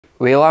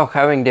We love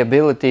having the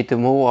ability to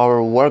move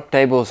our work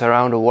tables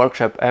around the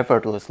workshop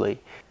effortlessly.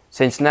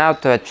 Since now,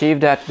 to achieve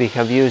that, we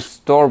have used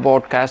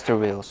store-bought caster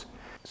wheels.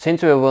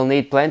 Since we will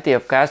need plenty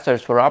of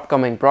casters for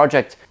upcoming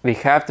projects, we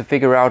have to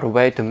figure out a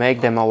way to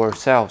make them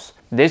ourselves.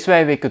 This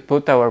way we could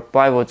put our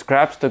plywood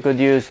scraps to good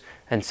use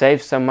and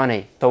save some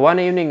money. So one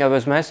evening I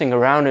was messing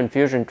around in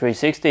Fusion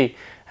 360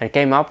 and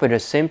came up with a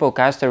simple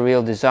caster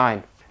wheel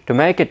design. To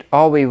make it,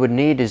 all we would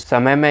need is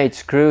some M8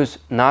 screws,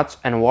 nuts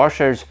and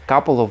washers, a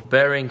couple of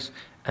bearings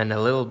and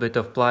a little bit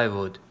of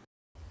plywood.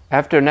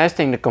 After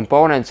nesting the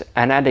components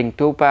and adding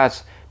tool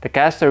paths, the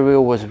caster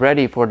wheel was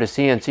ready for the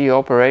CNC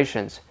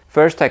operations.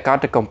 First I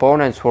cut the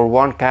components for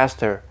one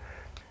caster.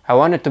 I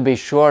wanted to be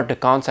sure the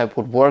concept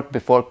would work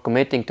before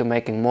committing to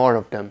making more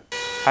of them.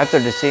 After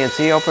the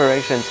CNC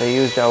operations, I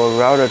used our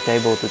router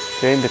table to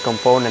trim the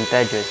component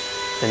edges.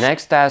 The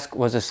next task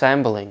was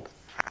assembling.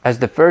 As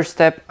the first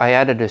step, I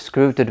added a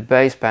screw to the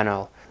base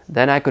panel.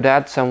 Then I could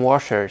add some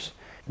washers.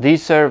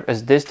 These serve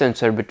as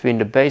distancer between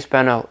the base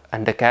panel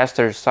and the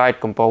caster's side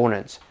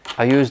components.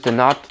 I used a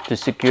nut to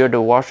secure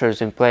the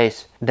washers in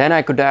place. Then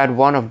I could add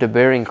one of the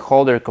bearing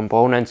holder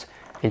components,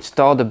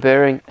 install the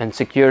bearing and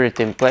secure it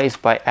in place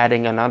by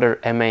adding another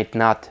M8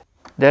 nut.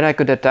 Then I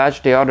could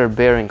attach the other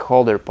bearing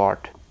holder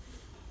part.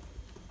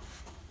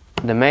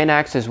 The main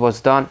axis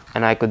was done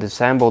and I could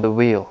assemble the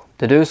wheel.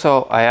 To do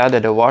so, I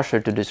added a washer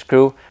to the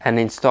screw and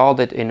installed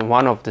it in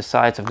one of the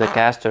sides of the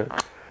caster.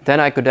 Then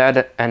I could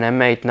add an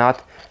M8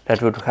 nut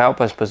that would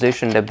help us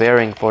position the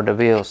bearing for the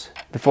wheels.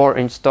 Before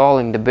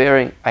installing the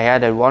bearing, I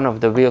added one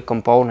of the wheel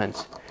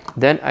components.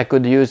 Then I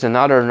could use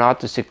another nut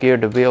to secure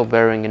the wheel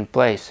bearing in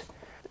place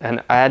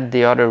and add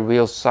the other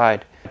wheel's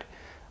side.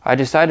 I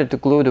decided to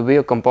glue the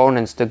wheel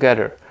components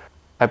together.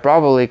 I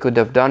probably could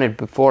have done it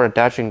before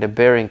attaching the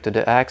bearing to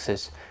the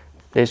axis.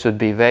 This would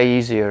be way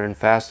easier and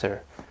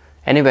faster.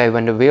 Anyway,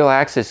 when the wheel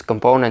axis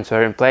components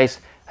were in place,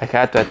 I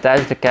had to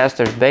attach the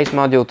caster's base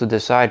module to the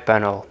side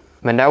panel.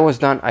 When that was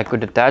done, I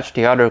could attach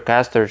the other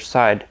caster's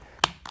side.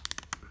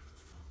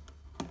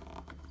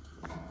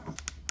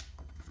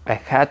 I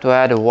had to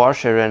add a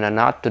washer and a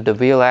nut to the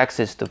wheel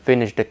axis to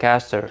finish the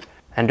caster.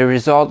 And the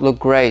result looked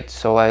great,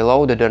 so I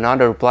loaded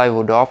another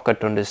plywood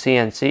offcut on the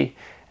CNC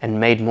and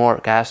made more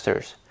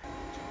casters.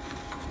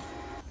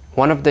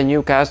 One of the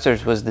new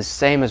casters was the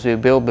same as we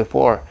built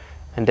before,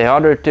 and the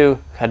other two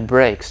had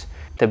brakes.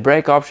 The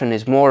brake option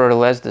is more or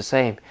less the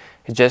same.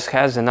 It just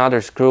has another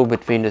screw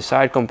between the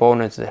side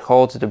components that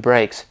holds the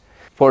brakes.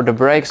 For the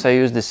brakes I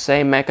used the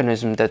same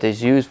mechanism that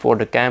is used for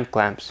the cam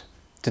clamps.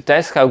 To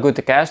test how good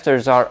the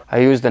casters are, I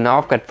used an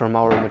offcut from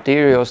our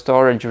material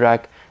storage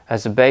rack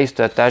as a base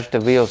to attach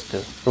the wheels to.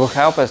 It will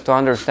help us to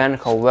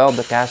understand how well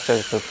the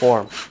casters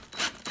perform.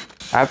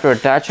 After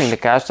attaching the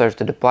casters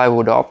to the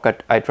plywood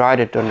offcut, I tried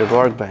it on the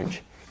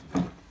workbench.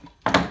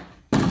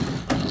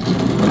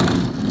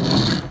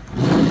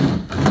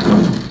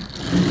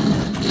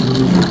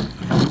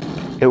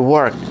 It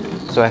worked,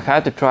 so I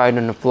had to try it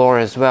on the floor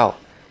as well.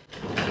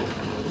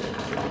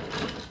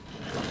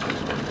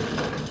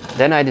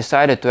 Then I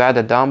decided to add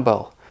a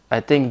dumbbell. I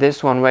think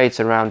this one weighs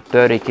around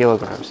 30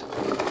 kilograms.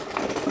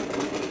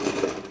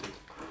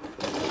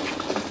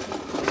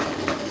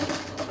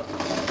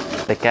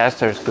 The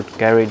casters could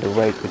carry the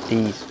weight with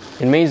ease.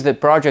 It means the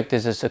project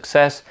is a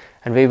success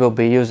and we will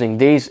be using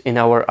these in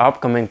our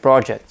upcoming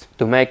projects.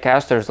 To make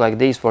casters like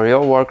these for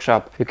your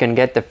workshop, you can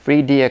get the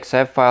free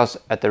DXF files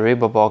at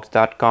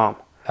aribabox.com.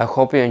 I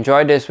hope you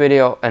enjoyed this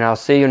video and I'll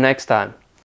see you next time.